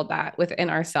rebuild that within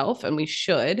ourselves, and we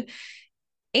should.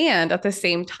 And at the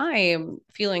same time,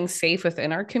 feeling safe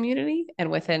within our community and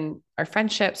within our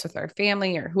friendships with our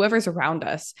family or whoever's around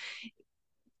us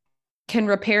can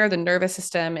repair the nervous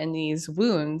system and these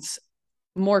wounds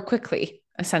more quickly,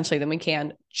 essentially, than we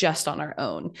can just on our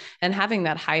own. And having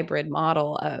that hybrid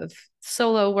model of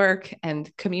solo work and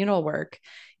communal work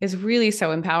is really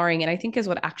so empowering. And I think is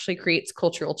what actually creates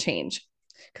cultural change.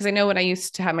 Because I know when I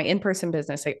used to have my in-person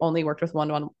business, I only worked with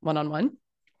one-on-one.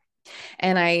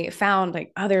 And I found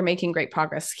like, oh, they're making great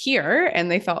progress here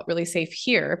and they felt really safe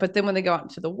here. But then when they go out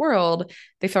into the world,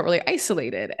 they felt really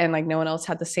isolated and like no one else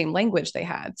had the same language they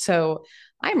had. So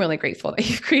I'm really grateful that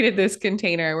you've created this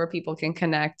container where people can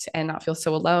connect and not feel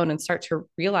so alone and start to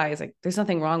realize like there's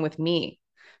nothing wrong with me.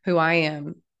 Who I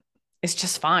am is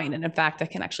just fine. And in fact, I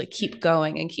can actually keep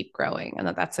going and keep growing. And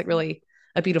that's like really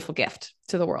a beautiful gift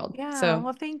to the world. Yeah, So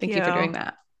well, thank thank you for doing you.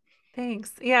 that.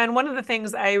 Thanks. Yeah, and one of the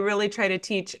things I really try to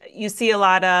teach, you see a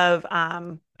lot of,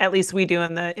 at least we do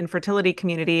in the infertility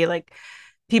community, like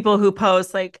people who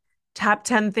post like top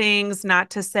 10 things not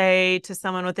to say to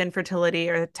someone with infertility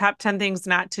or top 10 things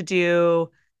not to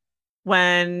do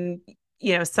when,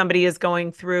 somebody is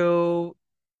going through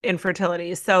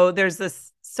infertility. So there's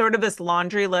this sort of this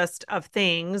laundry list of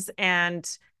things. And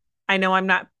I know I'm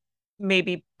not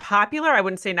maybe popular. I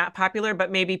wouldn't say not popular, but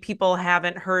maybe people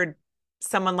haven't heard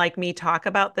someone like me talk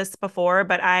about this before,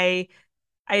 but I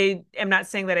am not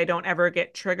saying that I don't ever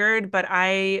get triggered, but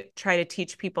I try to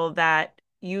teach people that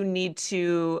you need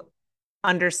to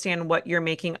understand what you're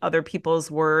making other people's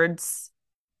words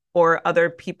or other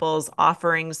people's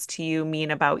offerings to you mean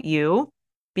about you.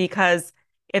 Because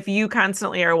if you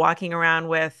constantly are walking around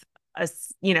with a,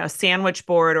 sandwich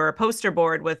board or a poster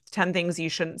board with 10 things you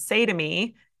shouldn't say to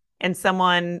me, and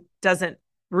someone doesn't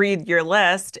read your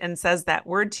list and says that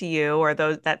word to you or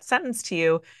that sentence to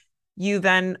you, you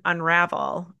then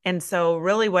unravel. And so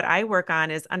really what I work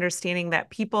on is understanding that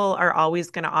people are always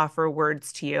going to offer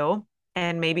words to you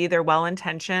and maybe they're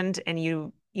well-intentioned and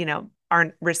you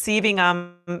aren't receiving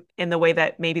them in the way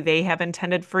that maybe they have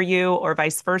intended for you or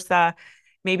vice versa.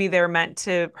 Maybe they're meant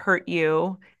to hurt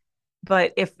you.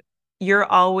 But if you're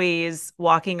always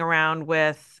walking around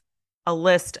with a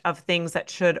list of things that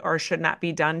should or should not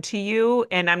be done to you,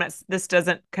 and this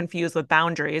doesn't confuse with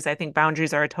boundaries. I think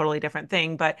boundaries are a totally different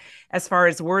thing. But as far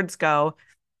as words go,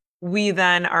 we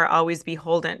then are always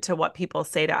beholden to what people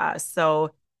say to us.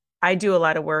 So I do a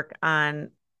lot of work on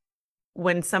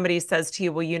when somebody says to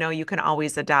you, well, you can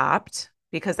always adopt,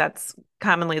 because that's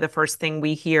commonly the first thing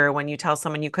we hear when you tell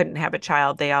someone you couldn't have a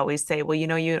child. They always say, well,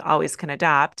 you always can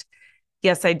adopt.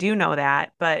 Yes, I do know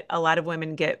that, but a lot of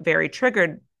women get very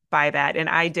triggered by that. And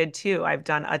I did too. I've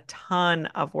done a ton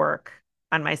of work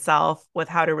on myself with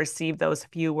how to receive those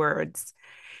few words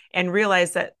and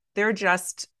realize that they're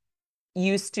just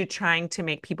used to trying to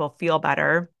make people feel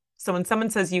better. So when someone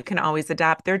says you can always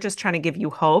adopt, they're just trying to give you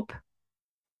hope.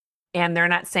 And they're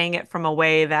not saying it from a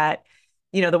way that,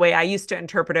 the way I used to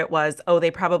interpret it was, oh,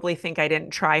 they probably think I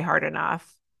didn't try hard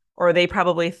enough, or they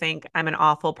probably think I'm an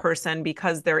awful person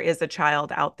because there is a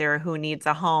child out there who needs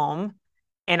a home.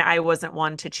 and I wasn't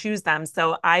one to choose them.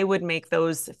 So I would make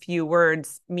those few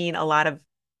words mean a lot of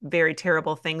very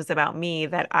terrible things about me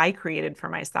that I created for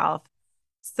myself.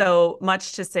 So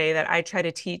much to say that I try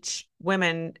to teach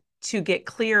women to get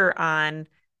clear on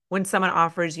when someone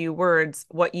offers you words,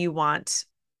 what you want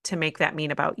to make that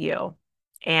mean about you.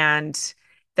 And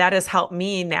that has helped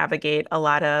me navigate a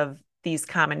lot of these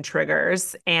common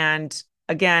triggers. And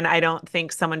again, I don't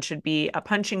think someone should be a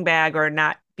punching bag or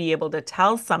not be able to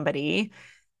tell somebody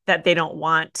that they don't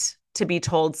want to be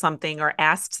told something or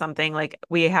asked something. Like,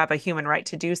 we have a human right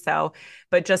to do so,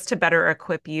 but just to better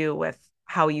equip you with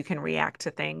how you can react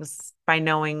to things by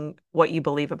knowing what you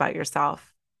believe about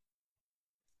yourself.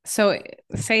 So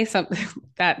say something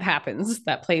that happens,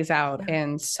 that plays out, Yeah.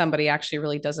 and somebody actually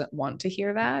really doesn't want to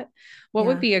hear that. What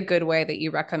would Yeah. be a good way that you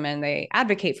recommend they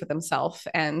advocate for themselves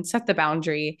and set the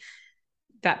boundary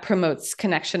that promotes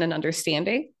connection and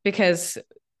understanding? Because,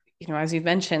 as you've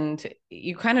mentioned,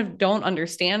 you kind of don't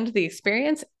understand the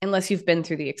experience unless you've been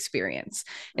through the experience.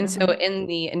 And so, Mm-hmm. in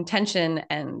the intention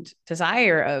and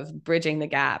desire of bridging the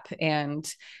gap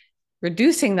and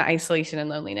reducing the isolation and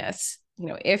loneliness,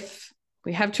 if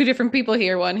we have two different people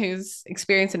here, one who's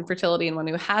experienced infertility and one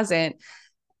who hasn't,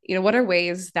 what are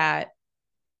ways that,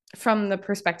 from the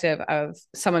perspective of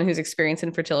someone who's experienced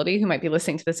infertility who might be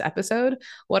listening to this episode,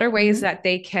 what are ways Mm-hmm. that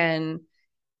they can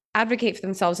advocate for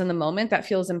themselves in the moment that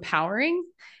feels empowering,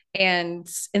 and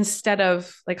instead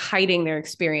of like hiding their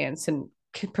experience and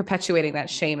perpetuating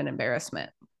that shame and embarrassment?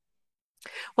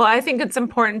 Well, I think it's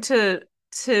important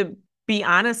to be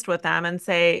honest with them and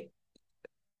say,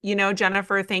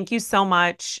 Jennifer, thank you so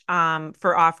much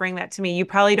for offering that to me. You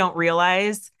probably don't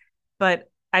realize, but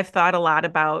I've thought a lot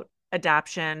about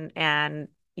adoption, and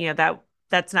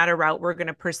that's not a route we're going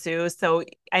to pursue. So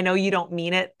I know you don't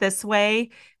mean it this way,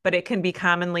 but it can be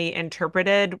commonly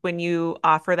interpreted when you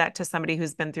offer that to somebody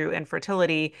who's been through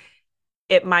infertility.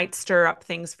 It might stir up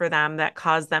things for them that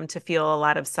cause them to feel a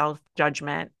lot of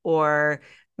self-judgment or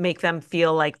make them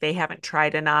feel like they haven't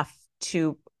tried enough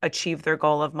to achieve their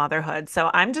goal of motherhood. So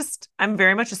I'm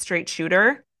very much a straight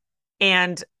shooter,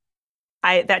 and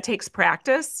that takes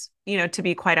practice, to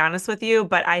be quite honest with you,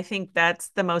 but I think that's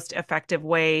the most effective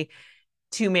way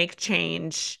to make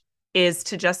change, is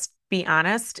to just be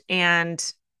honest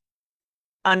and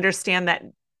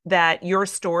understand that your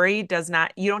story does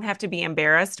not, you don't have to be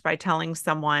embarrassed by telling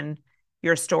someone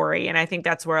your story. And I think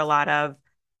that's where a lot of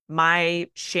my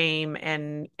shame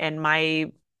and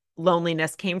my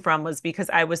loneliness came from, was because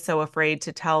I was so afraid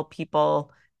to tell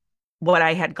people what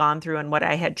I had gone through and what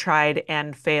I had tried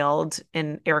and failed,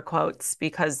 in air quotes,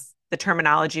 because the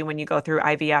terminology when you go through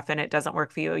IVF and it doesn't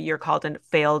work for you, you're called a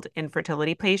failed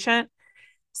infertility patient.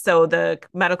 So the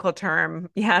medical term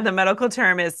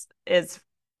is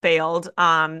failed. So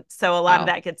a lot of Wow.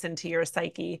 that gets into your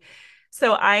psyche.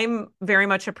 So I'm very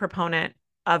much a proponent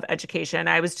of education.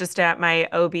 I was just at my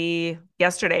OB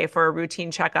yesterday for a routine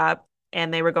checkup,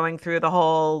 and they were going through the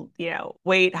whole,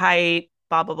 weight, height,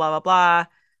 blah, blah, blah, blah, blah,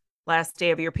 last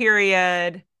day of your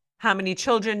period, how many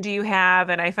children do you have?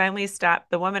 And I finally stopped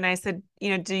the woman. I said,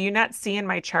 do you not see in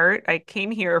my chart? I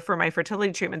came here for my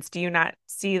fertility treatments. Do you not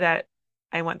see that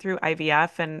I went through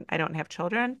IVF and I don't have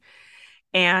children?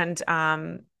 And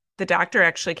the doctor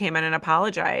actually came in and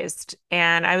apologized.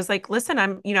 And I was like, listen,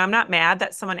 I'm not mad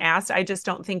that someone asked. I just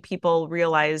don't think people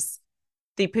realize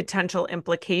the potential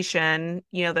implication,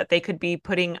 that they could be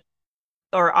putting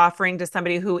or offering to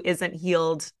somebody who isn't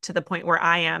healed to the point where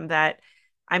I am, that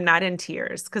I'm not in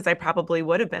tears, because I probably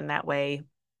would have been that way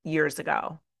years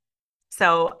ago.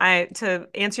 So to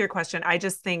answer your question, I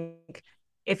just think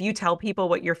if you tell people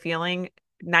what you're feeling,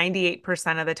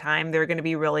 98% of the time, they're going to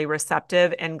be really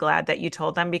receptive and glad that you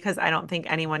told them, because I don't think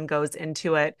anyone goes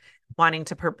into it wanting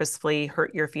to purposefully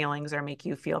hurt your feelings or make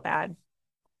you feel bad.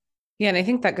 Yeah. And I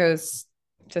think that goes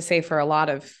to say for a lot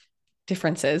of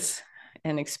differences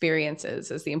and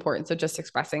experiences is the importance of just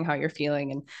expressing how you're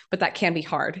feeling. But that can be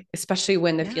hard, especially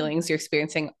when the Yeah. feelings you're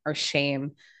experiencing are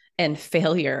shame and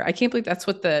failure. I can't believe that's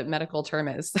what the medical term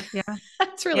is. Yeah.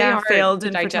 That's really Yeah. hard Failed to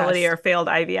infertility digest. or failed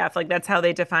IVF. Like, that's how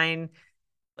they define,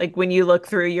 like, when you look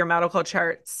through your medical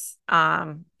charts,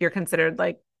 you're considered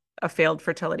like a failed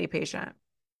fertility patient.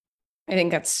 I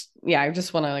think that's, yeah, I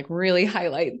just want to like really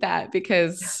highlight that,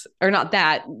 because, or not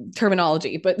that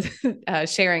terminology, but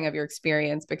sharing of your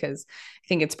experience, because I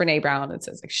think it's Brene Brown. It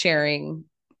says like sharing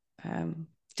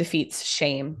defeats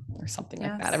shame or something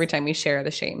like that. Every Yes. time we share,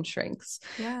 the shame shrinks.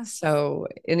 Yes. So,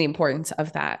 in the importance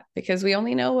of that, because we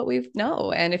only know what we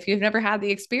know. And if you've never had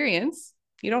the experience,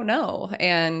 you don't know.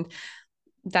 And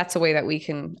that's a way that we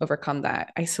can overcome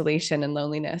that isolation and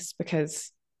loneliness,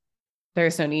 because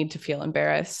there's no need to feel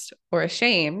embarrassed or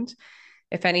ashamed,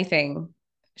 if anything,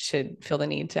 should feel the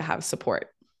need to have support.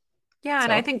 Yeah.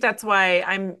 And I think that's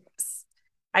why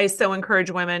I so encourage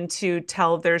women to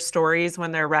tell their stories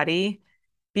when they're ready,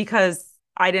 because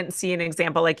I didn't see an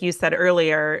example, like you said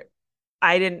earlier.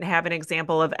 I didn't have an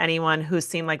example of anyone who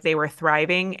seemed like they were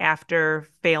thriving after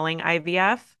failing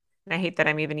IVF. And I hate that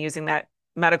I'm even using that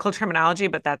medical terminology,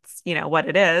 but that's, what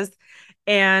it is.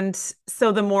 And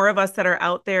so the more of us that are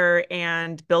out there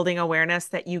and building awareness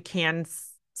that you can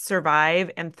survive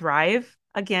and thrive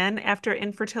again after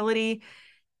infertility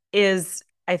is,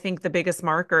 I think, the biggest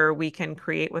marker we can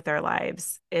create with our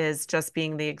lives, is just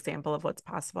being the example of what's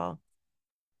possible.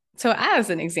 So as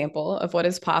an example of what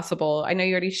is possible, I know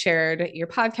you already shared your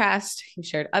podcast, you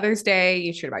shared Others Day,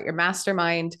 you shared about your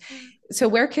mastermind. So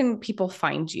where can people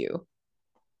find you?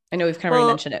 I know we've kind of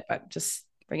already mentioned it, but just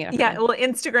bring it up again. Well,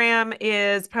 Instagram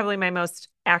is probably my most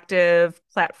active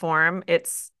platform.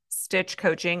 It's Stitch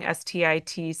Coaching,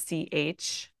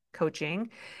 STITCH coaching.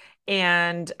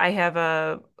 And I have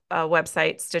a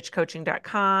website,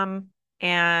 stitchcoaching.com,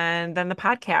 and then the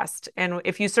podcast. And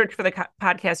if you search for the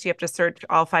podcast, you have to search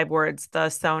all 5 words, the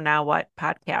So Now What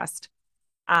podcast.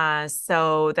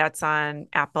 So that's on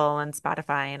Apple and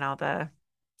Spotify and all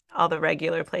the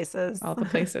regular places. All the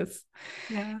places.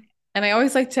 Yeah. And I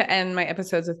always like to end my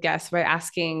episodes with guests by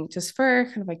asking just for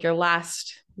kind of like your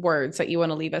last words that you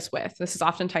want to leave us with. This is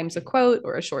oftentimes a quote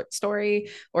or a short story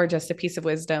or just a piece of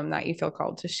wisdom that you feel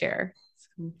called to share.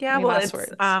 Yeah, well,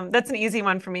 that's an easy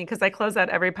one for me, because I close out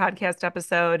every podcast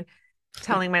episode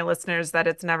telling my listeners that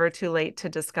it's never too late to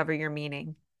discover your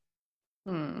meaning.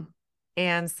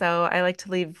 And so I like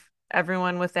to leave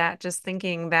everyone with that, just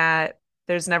thinking that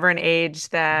there's never an age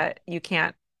that you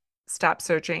can't stop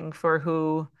searching for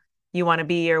who you want to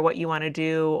be or what you want to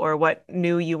do or what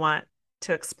new you want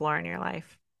to explore in your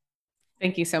life.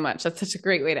 Thank you so much. That's such a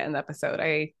great way to end the episode.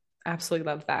 I absolutely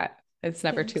love that. It's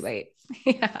never too late.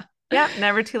 Yeah. Yeah,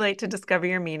 never too late to discover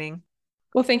your meaning.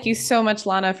 Well, thank you so much,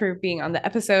 Lana, for being on the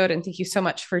episode. And thank you so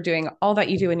much for doing all that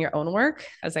you do in your own work.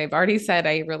 As I've already said,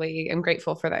 I really am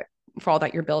grateful for that, for all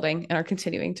that you're building and are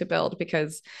continuing to build,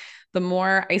 because the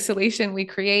more isolation we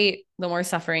create, the more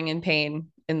suffering and pain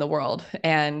in the world.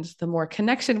 And the more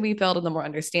connection we build and the more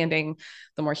understanding,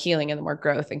 the more healing and the more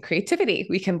growth and creativity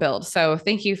we can build. So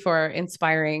thank you for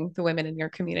inspiring the women in your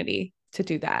community to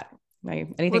do that.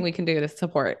 Anything we can do to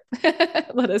support,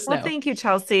 let us know. Well, thank you,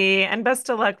 Chelsea, and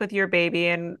best of luck with your baby.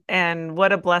 And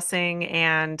what a blessing.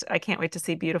 And I can't wait to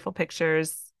see beautiful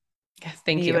pictures. Yes,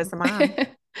 thank you as a mom.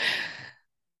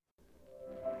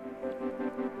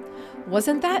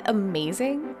 Wasn't that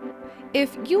amazing?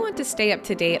 If you want to stay up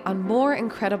to date on more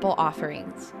incredible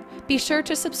offerings, be sure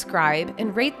to subscribe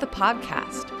and rate the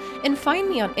podcast, and find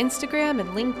me on Instagram and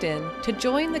LinkedIn to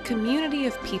join the community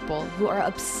of people who are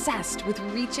obsessed with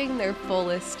reaching their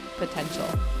fullest potential.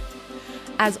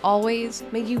 As always,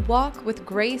 may you walk with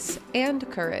grace and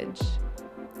courage,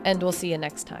 and we'll see you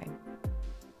next time.